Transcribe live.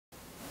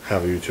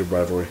have a YouTube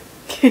rivalry.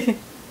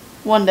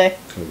 One day.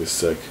 It's gonna be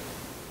sick.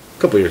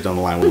 A couple years down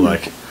the line, we're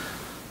like,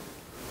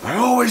 I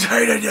always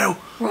hated you.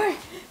 Right.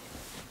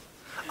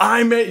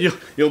 I made you.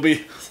 You'll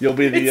be the.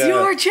 It's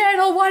your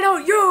channel. Why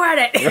don't you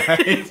edit?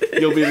 Right?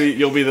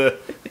 You'll be the.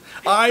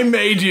 I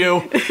made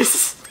you.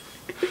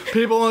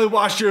 People only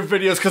watched your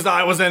videos because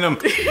I was in them.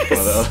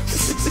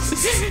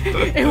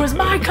 It was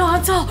my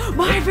console,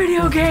 my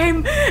video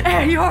game,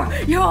 and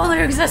you only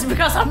exist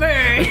because of me.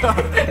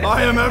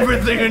 I am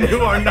everything and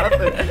you are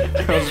nothing.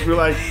 I'll just be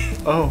like,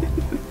 oh.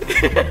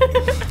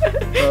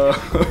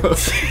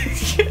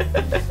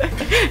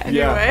 Anyway.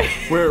 Yeah,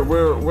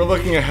 we're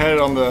looking ahead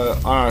on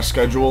our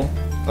schedule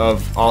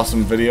of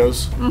awesome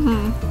videos,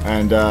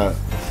 and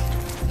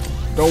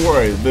don't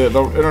worry, the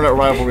internet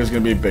rivalry is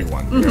gonna be a big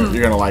one.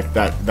 You're gonna like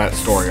that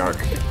story arc.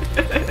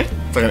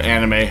 It's like an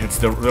anime. It's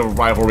the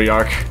rivalry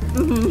arc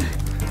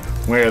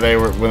when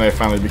they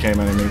finally became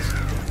enemies.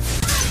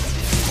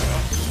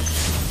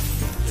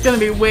 It's gonna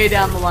be way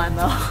down the line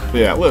though.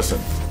 Yeah, listen.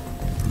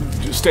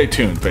 Just stay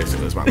tuned,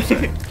 basically, is what I'm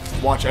saying.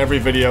 Watch every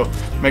video.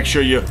 Make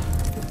sure you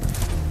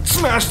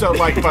smash that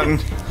like button.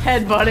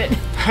 Headbutt it.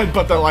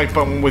 Headbutt that like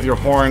button with your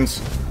horns.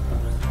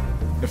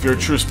 If you're a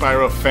true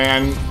Spyro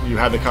fan, you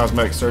had the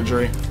cosmetic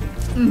surgery.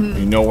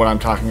 You know what I'm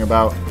talking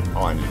about.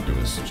 All I need to do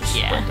is just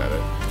sprint at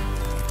it.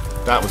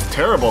 That was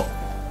terrible.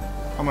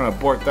 I'm gonna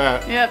abort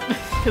that. Yep,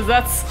 because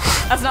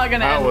that's not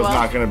gonna end well. That was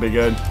not gonna be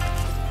good.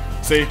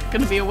 See?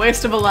 Gonna be a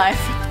waste of a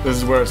life. This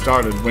is where it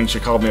started when she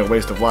called me a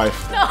waste of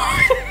life. No.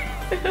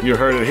 You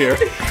heard it here.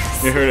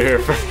 You heard it here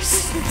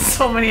first.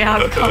 So many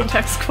out of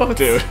context quotes.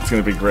 Dude, it's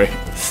gonna be great.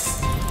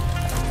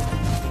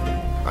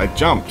 I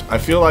jumped. I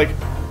feel like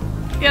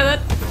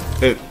yeah,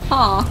 it.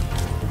 Huh.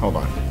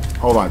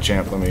 Hold on,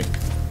 champ. Let me.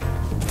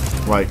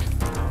 Like,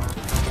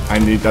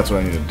 that's what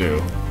I need to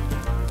do.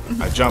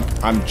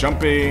 I'm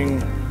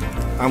jumping.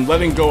 I'm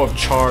letting go of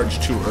charge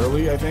too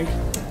early, I think.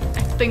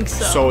 I think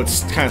so. So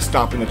it's kind of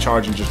stopping the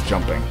charge and just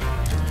jumping.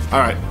 All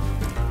right.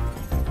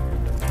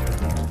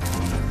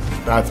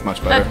 That's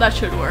much better. That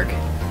should work.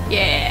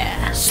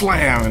 Yeah.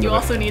 Slam. You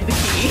also need the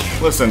key.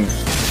 Listen,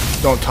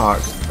 don't talk.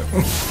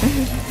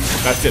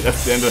 That's it.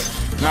 That's the end of it.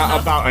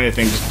 Not about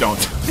anything. Just don't.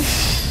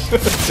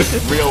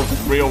 Just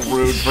real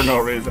rude for no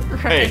reason.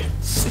 Right. Hey,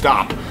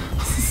 stop.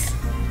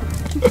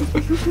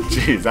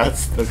 Jeez,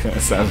 that's kind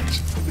of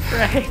savage.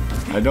 Right.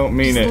 I don't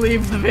mean just it.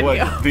 Leave the video.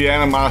 Like, the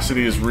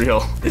animosity is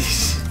real.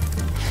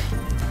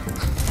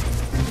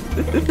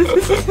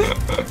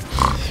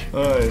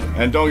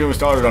 And don't get me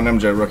started on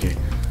MJ Rookie.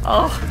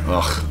 Oh.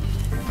 Ugh.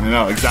 I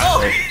know,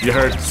 exactly. Oh. You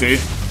heard, see?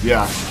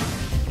 Yeah.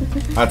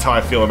 That's how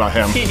I feel about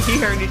him. He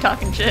heard you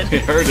talking shit. He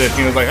heard it.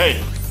 He was like, hey,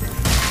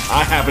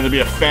 I happen to be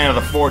a fan of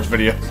the Forge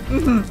video.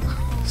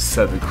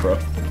 Said the crow.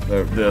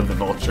 The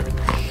vulture.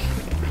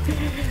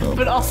 Oh.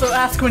 But also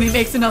ask when he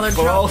makes another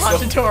drop pod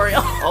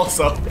tutorial.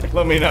 Also,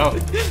 let me know.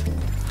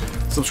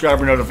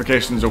 Subscriber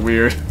notifications are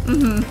weird.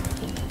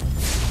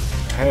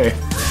 Hey,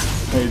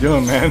 how you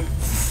doing, man?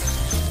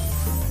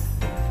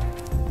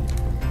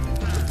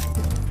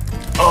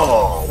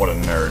 Oh, what a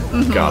nerd.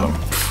 Got him.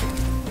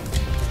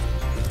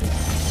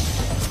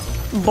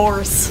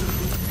 Boris.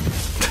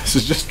 This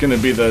is just gonna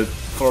be the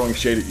throwing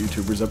shade at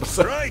YouTubers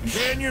episode. Right,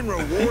 Canyon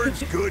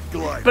rewards good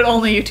glide. But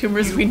only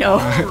YouTubers we know.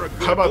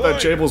 How about that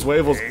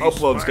Jabelzwavelz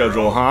upload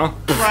schedule, huh?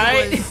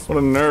 Right? What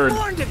a nerd.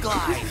 Born to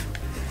glide.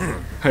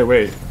 Hey,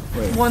 wait.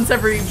 Once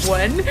every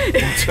when?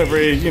 Once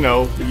every,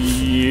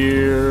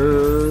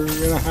 year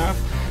and a half.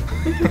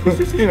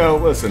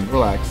 Listen,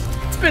 relax.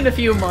 It's been a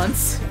few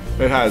months.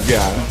 It has,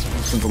 yeah,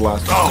 since the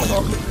last. Oh,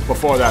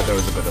 before that there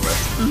was a bit of a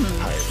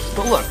hiatus.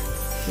 But look,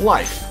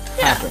 life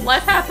happens.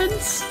 Life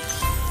happens.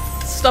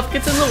 Stuff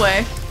gets in the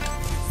way.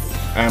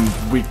 And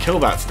we kill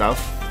that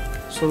stuff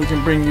so we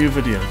can bring you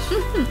videos.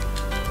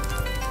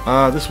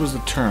 This was the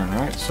turn,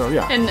 right? So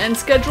yeah. And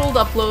scheduled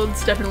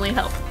uploads definitely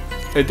help.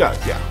 It does,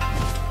 yeah.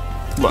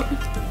 Look,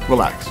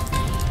 relax.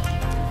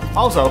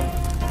 Also,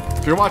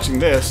 if you're watching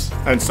this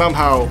and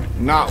somehow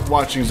not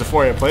watching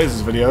Xephoria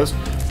Plays' videos,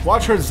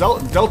 watch her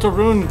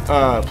Deltarune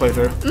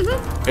playthrough.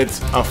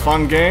 It's a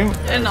fun game.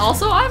 And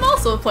also, I'm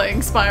also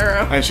playing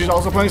Spyro. And she's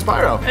also playing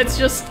Spyro. It's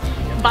just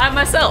by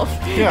myself.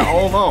 Yeah,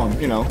 all alone,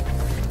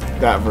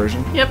 that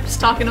version. Yep, just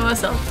talking to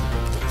myself.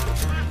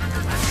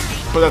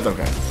 But that's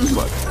okay.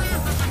 Look,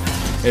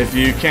 if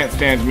you can't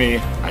stand me,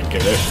 I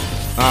get it.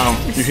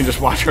 You can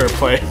just watch her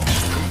play.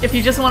 If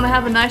you just want to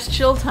have a nice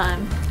chill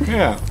time.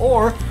 Yeah,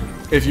 or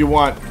if you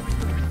want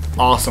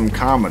awesome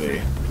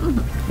comedy,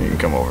 you can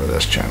come over to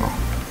this channel.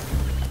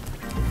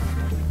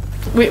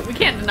 We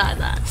can't deny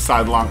that.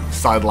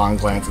 Sidelong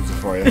glance at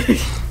Xephoria.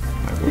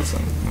 Like,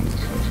 listen,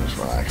 just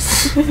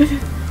relax.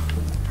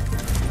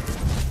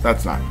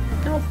 That's not.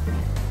 Nope.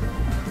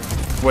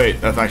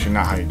 Wait, that's actually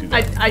not how you do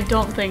that. I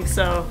don't think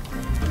so.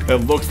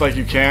 It looks like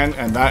you can,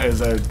 and that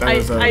is a.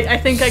 I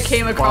think I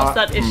came across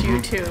that issue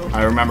too.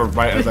 I remember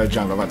right as I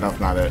jumped, but that's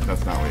not it.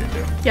 That's not what you do.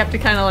 You have to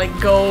kind of like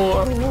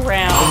go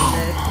around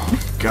it.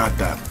 Got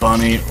that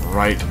bunny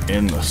right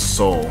in the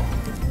soul.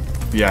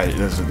 Yeah,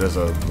 there's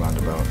a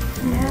roundabout.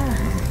 Yeah.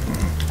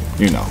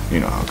 You know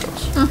how it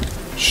goes.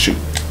 Shoot.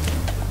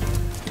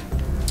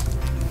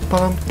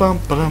 Bum bum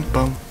bum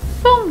bum.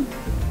 Boom.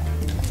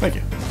 Thank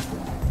you.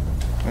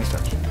 Nice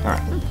touch. All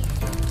right.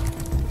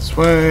 This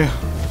way.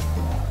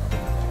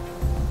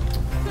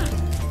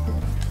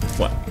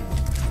 What?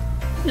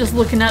 Just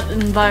looking at the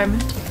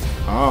environment.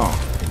 Oh,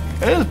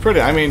 it is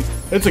pretty. I mean,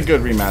 it's a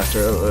good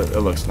remaster.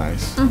 It looks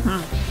nice.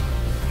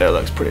 It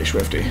looks pretty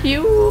swifty.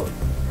 You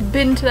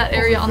been to that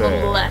area on the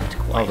there. left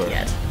quite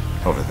yet?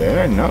 Over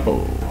there?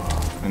 No.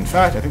 In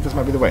fact, I think this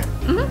might be the way.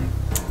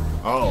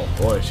 Oh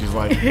boy, she's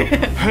like,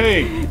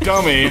 hey,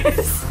 dummy.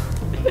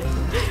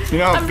 You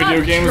know how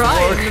video games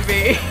work?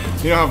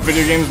 You know how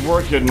video games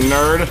work, you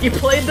nerd? You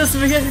played this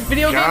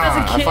video game as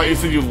a kid? I thought you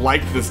said you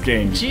liked this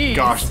game. Jeez.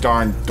 Gosh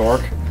darn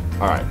dork.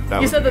 Alright,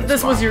 You said that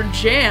this was your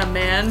jam,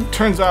 man.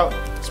 Turns out,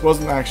 this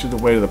wasn't actually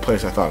the way to the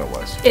place I thought it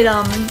was.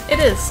 It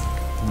is.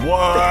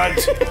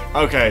 What?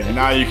 Okay,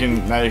 now you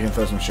can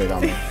throw some shade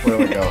on me. Where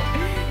do we go?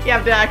 You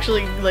have to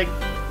actually, like,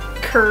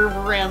 curve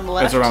around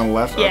left. It's around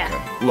left? Yeah.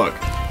 Okay. Look,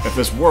 if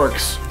this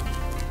works,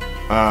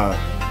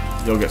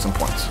 you'll get some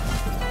points.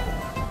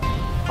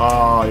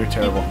 Oh, you're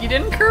terrible. You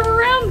didn't curve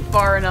around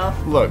far enough.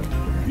 Look,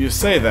 you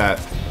say that.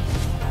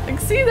 Like,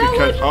 see that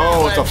Because,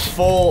 ledge? it's a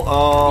full,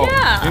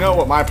 Yeah. You know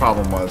what my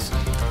problem was?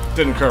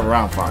 Didn't curve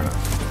around far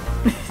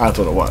enough. That's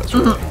what it was,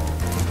 really.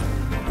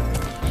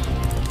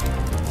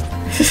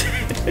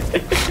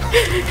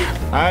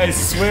 I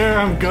swear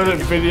I'm good at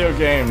video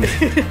games.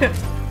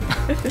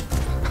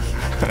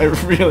 I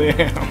really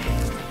am.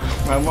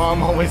 My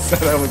mom always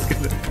said I was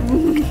good at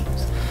video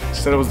games.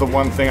 She said it was the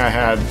one thing I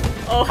had.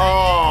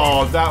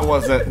 Oh, that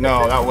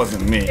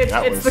wasn't me.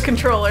 It's the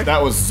controller.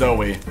 That was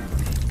Zoe.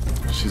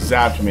 She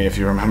zapped me, if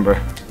you remember.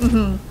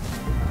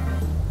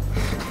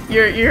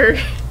 Your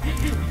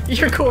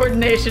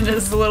coordination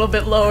is a little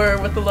bit lower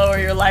with the lower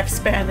your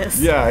lifespan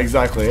is. Yeah,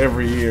 exactly.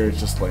 Every year, it's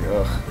just like,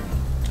 ugh.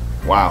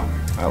 Wow,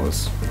 that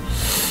was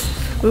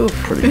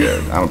pretty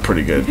good. I'm a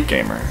pretty good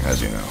gamer,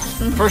 as you know.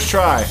 First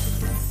try.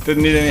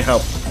 Didn't need any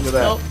help. Look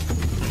at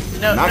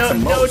that.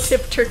 No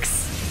tip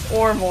tricks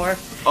or more.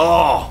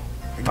 Oh!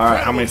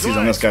 Alright, how many C's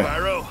on this guy?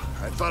 Spyro.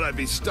 I thought I'd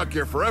be stuck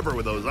here forever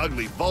with those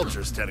ugly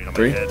vultures standing on my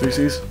Three? head. 3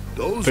 C's?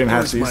 Those 3.5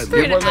 were C's? my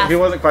Three and a half. He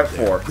wasn't quite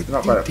 4. He's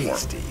not quite at 4.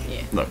 tasty.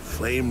 Yeah. Look.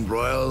 Flame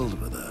broiled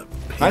with a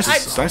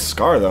Nice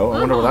scar, though. I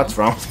wonder where that's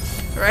from.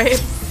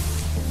 Right?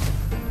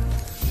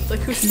 It's like,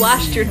 who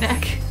slashed your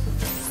neck?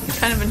 It's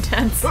kind of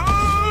intense.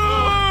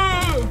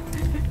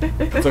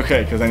 It's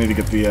okay, because I need to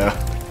get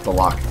the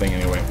lock thing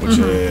anyway, which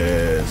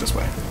is this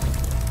way.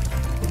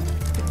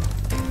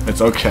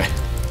 It's okay.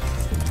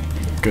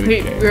 Good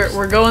games.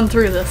 We're going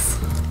through this.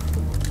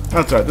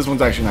 That's right. This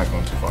one's actually not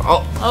going too far.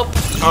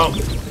 Oh.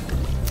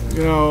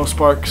 You know,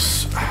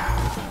 Sparks,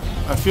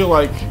 I feel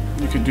like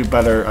you could do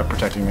better at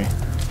protecting me.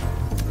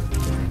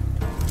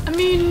 I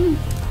mean,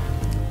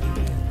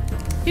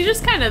 he's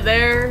just kind of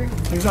there.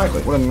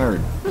 Exactly. What a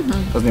nerd.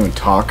 Doesn't even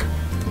talk.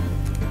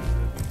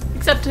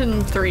 Except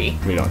in 3.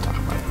 We don't talk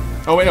about it.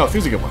 Oh wait, no,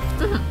 3's a good one.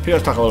 He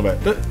does talk a little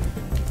bit.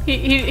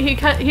 He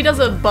does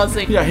a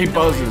buzzing. Yeah, he noise.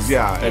 buzzes.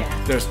 Yeah,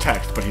 there's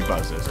text, but he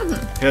buzzes.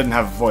 He doesn't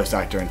have a voice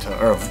actor until,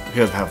 or he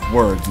doesn't have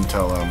words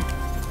until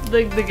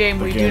the game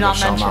the we game do not that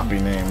shall mention, not be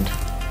named.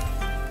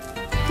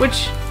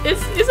 which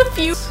is a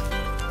few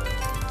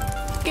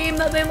game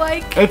that they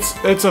like. It's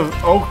a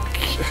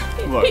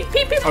okay. Look,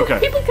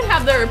 People can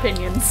have their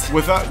opinions.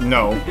 Without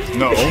no,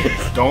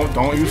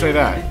 don't you say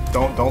that.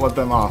 Don't let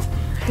them off.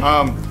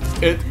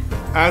 It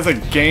as a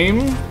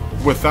game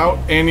without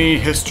any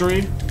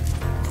history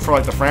for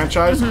like the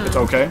franchise, it's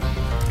okay.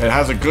 It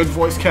has a good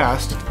voice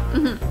cast.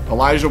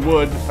 Elijah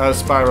Wood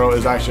as Spyro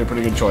is actually a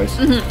pretty good choice.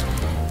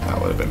 That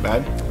would have been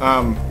bad.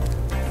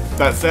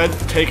 That said,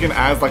 taken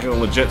as like a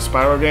legit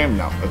Spyro game,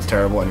 no, that's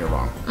terrible and you're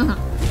wrong.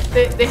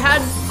 They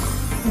had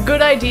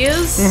good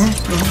ideas.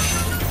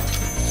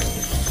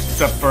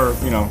 Except for,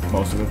 you know,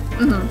 most of it.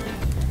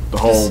 The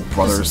whole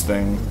brothers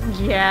thing.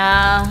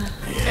 Yeah.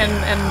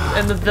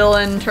 And the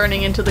villain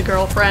turning into the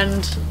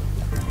girlfriend.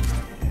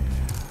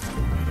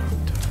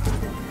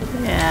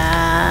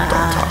 Yeah.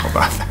 Don't talk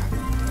about that.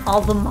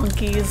 All the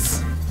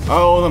monkeys.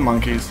 Oh, the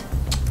monkeys.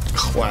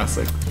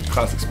 Classic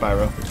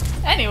Spyro.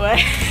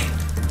 Anyway.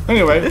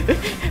 Anyway,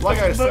 like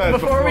I said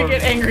before we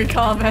get angry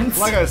comments.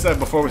 Like I said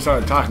before we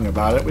started talking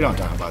about it, we don't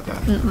talk about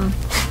that.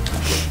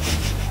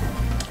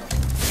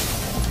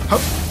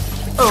 Hup.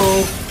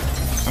 Oh.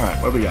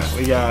 Alright, what do we got?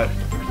 We got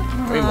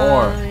 3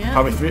 more. Yeah.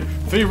 Probably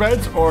 3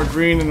 reds or a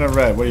green and a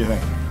red. What do you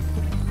think?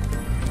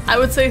 I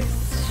would say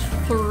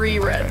 3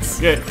 reds.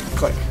 Yeah,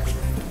 click.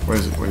 Where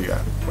is it? Where you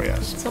got? Where you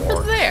got? It's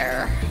over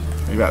there.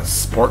 You got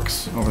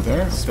sporks over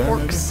there?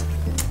 Sporks.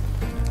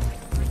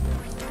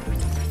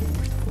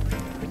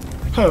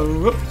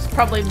 Oh, It's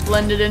probably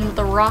blended in with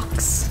the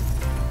rocks.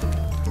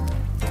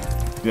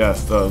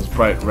 yes, those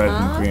bright red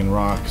and green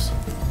rocks.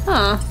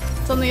 Huh.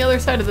 It's on the other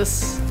side of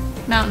this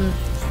mountain.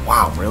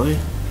 Wow, really?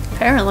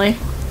 Apparently.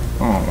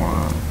 Oh,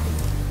 wow.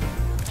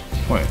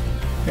 Wait.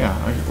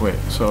 Yeah, wait,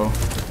 so...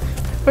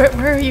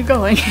 Where are you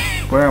going?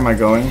 Where am I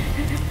going?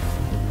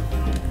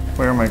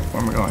 Where am I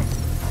going?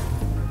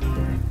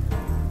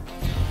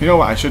 You know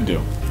what I should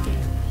do?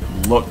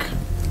 Look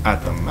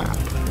at the map.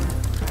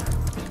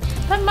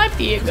 That might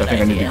be a good idea. I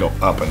think I need to go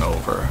up and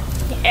over.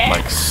 Yeah.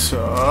 Like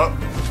so.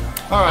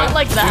 Alright. Not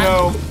like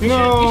that. You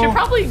know, you should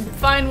probably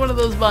find one of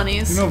those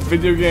bunnies. You know,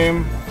 video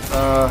game,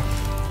 I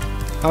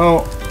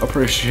don't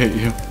appreciate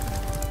you.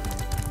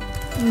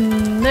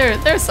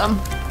 There's some.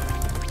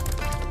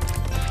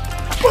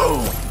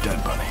 Boom!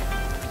 Dead bunny.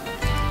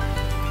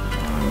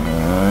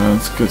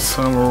 Let's get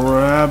some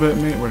rabbit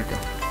meat. Where'd it go?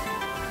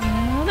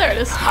 There it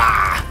is.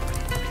 Ha!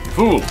 You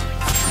fool!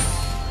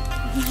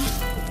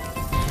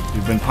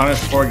 You've been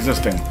punished for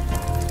existing.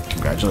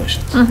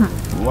 Congratulations.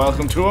 Mm-hmm.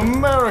 Welcome to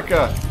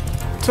America!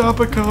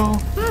 Topical.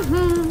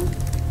 Mm-hmm.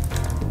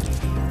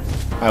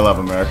 I love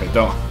America.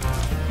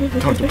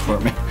 Don't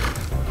deport me.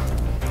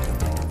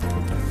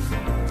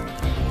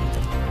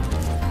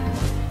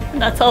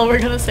 And that's all we're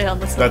gonna say on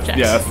the subject.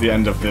 That's the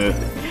end of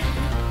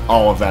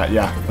all of that.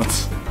 Yeah.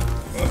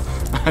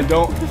 I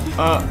don't.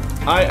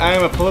 I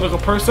am a political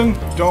person.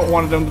 Don't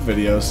want them in the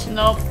videos.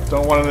 Nope.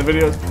 Don't want them in the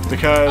videos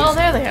because. Oh,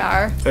 there they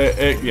are.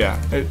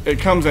 It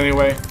comes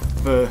anyway.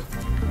 The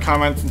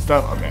comments and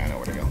stuff. Okay, I know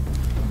where to go.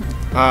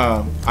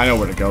 I know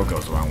where to go.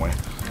 Goes the wrong way.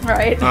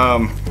 Right.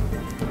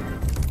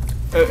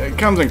 It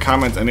comes in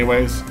comments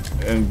anyways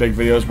in big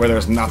videos where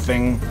there's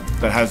nothing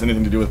that has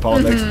anything to do with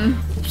politics.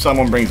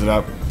 Someone brings it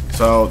up,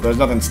 so there's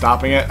nothing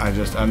stopping it.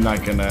 I'm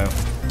not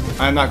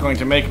going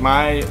to make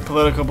my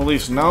political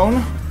beliefs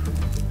known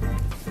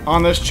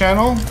on this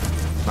channel.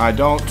 I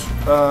don't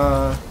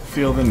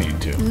feel the need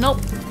to.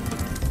 Nope.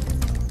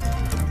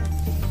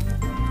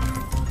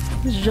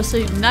 This is just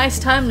a nice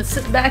time to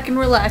sit back and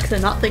relax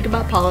and not think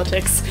about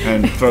politics.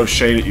 And throw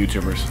shade at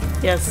YouTubers.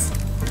 Yes.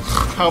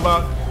 How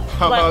about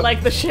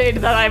like the shade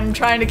that I'm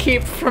trying to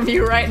keep from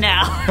you right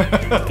now.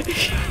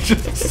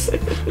 Just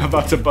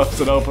about to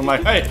bust it open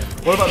like, hey,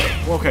 what about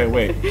okay,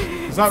 wait.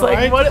 Is that It's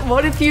right? like,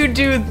 what if you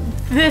do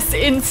this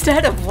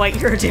instead of what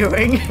you're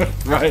doing?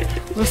 Right.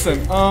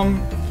 Listen,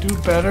 do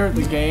better at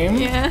the game?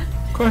 Yeah.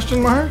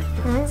 Question mark?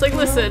 It's like,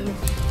 listen,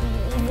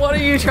 what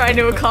are you trying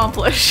to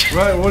accomplish?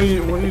 Right, what are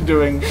you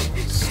doing?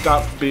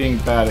 Stop being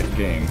bad at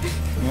game.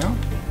 Yeah?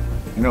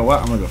 You know what?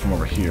 I'm gonna go from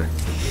over here.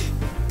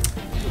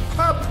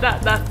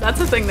 That's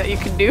a thing that you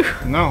can do.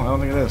 No, I don't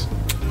think it is.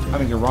 I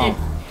think you're wrong.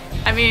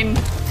 I mean,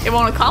 it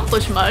won't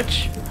accomplish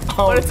much,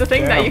 but it's a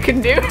thing that you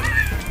can do.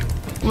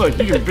 Look,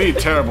 you can be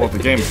terrible at the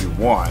game if you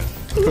want.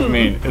 I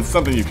mean, it's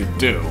something you could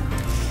do.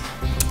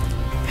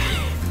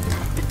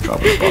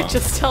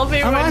 Just tell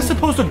me Am when... I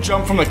supposed to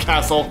jump from the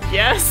castle?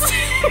 Yes.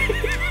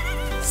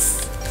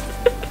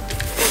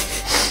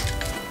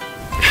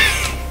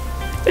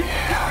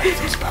 Yeah, that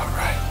seems about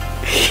right.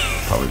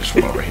 Probably just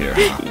from over here,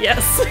 huh?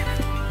 Yes.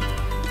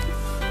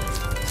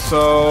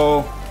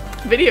 So...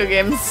 Video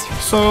games.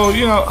 So,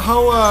 you know,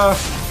 how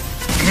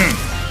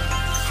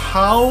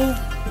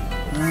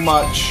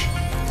much,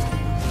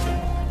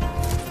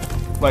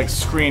 like,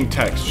 screen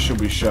text should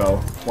we show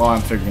while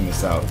I'm figuring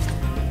this out?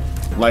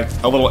 Like,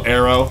 a little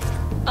arrow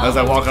as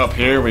I walk up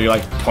here where you,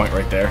 like, point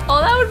right there.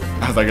 Oh, that would...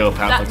 As I go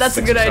past, like, that's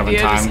a 6 good or 7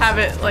 idea. times. Just have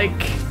it, like...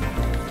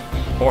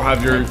 Or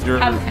have your...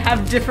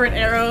 Have different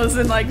arrows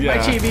and, like, my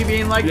TV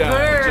being like... Yeah,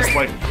 Brr. just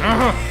like...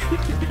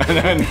 and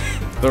then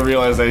the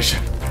realization.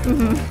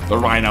 The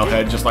rhino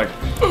head just like...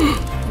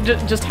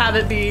 Just have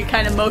it be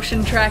kind of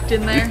motion tracked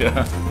in there.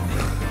 Yeah.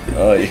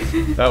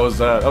 That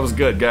was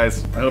good,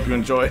 guys. I hope you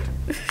enjoyed.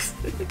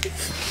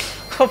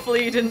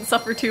 Hopefully you didn't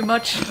suffer too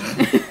much.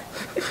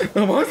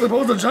 Am I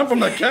supposed to jump from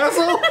the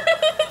castle?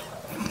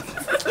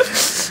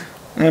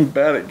 I'm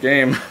bad at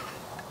game.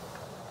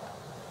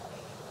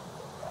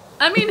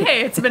 I mean,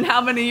 hey, it's been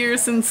how many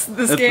years since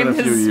this game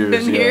has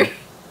been here?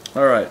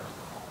 Alright.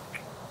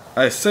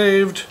 I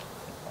saved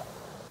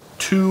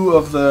 2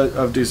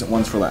 of decent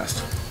ones for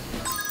last.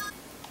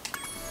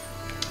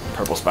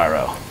 Purple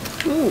Spyro.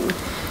 Ooh.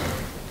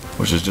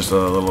 Which is just a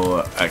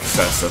little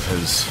excess of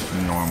his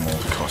normal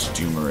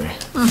costumery.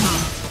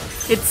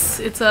 It's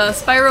a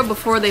Spyro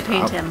before they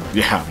paint him.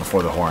 Yeah,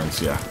 before the horns,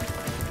 yeah.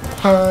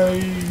 Hi.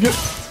 Yep.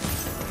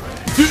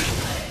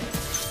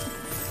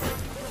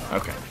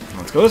 Okay,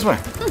 let's go this way.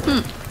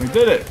 We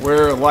did it.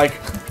 We're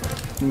like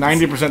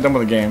 90% done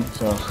with the game,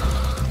 so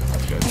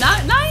that's good.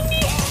 Not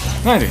 90?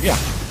 90, yeah.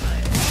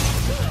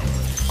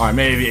 Alright,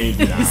 maybe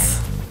 89.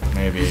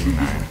 Maybe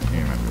 89.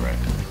 You might be right.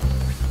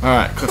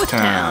 Alright,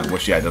 Clifftown.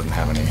 Which, yeah, doesn't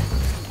have any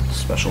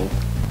special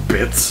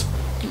bits.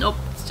 Nope,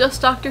 it's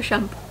just Dr.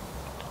 Shump.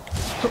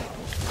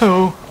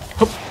 Hello.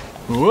 Hup.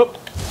 Whoop.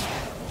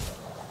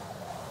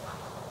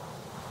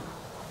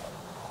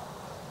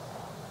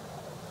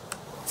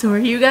 So are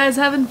you guys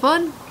having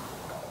fun?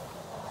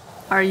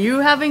 Are you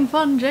having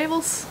fun,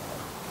 Jabelzwavelz?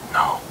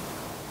 No.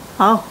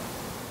 Oh.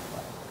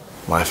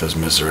 Life is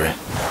misery.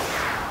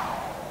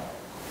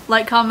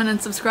 Like, comment,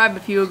 and subscribe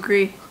if you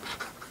agree.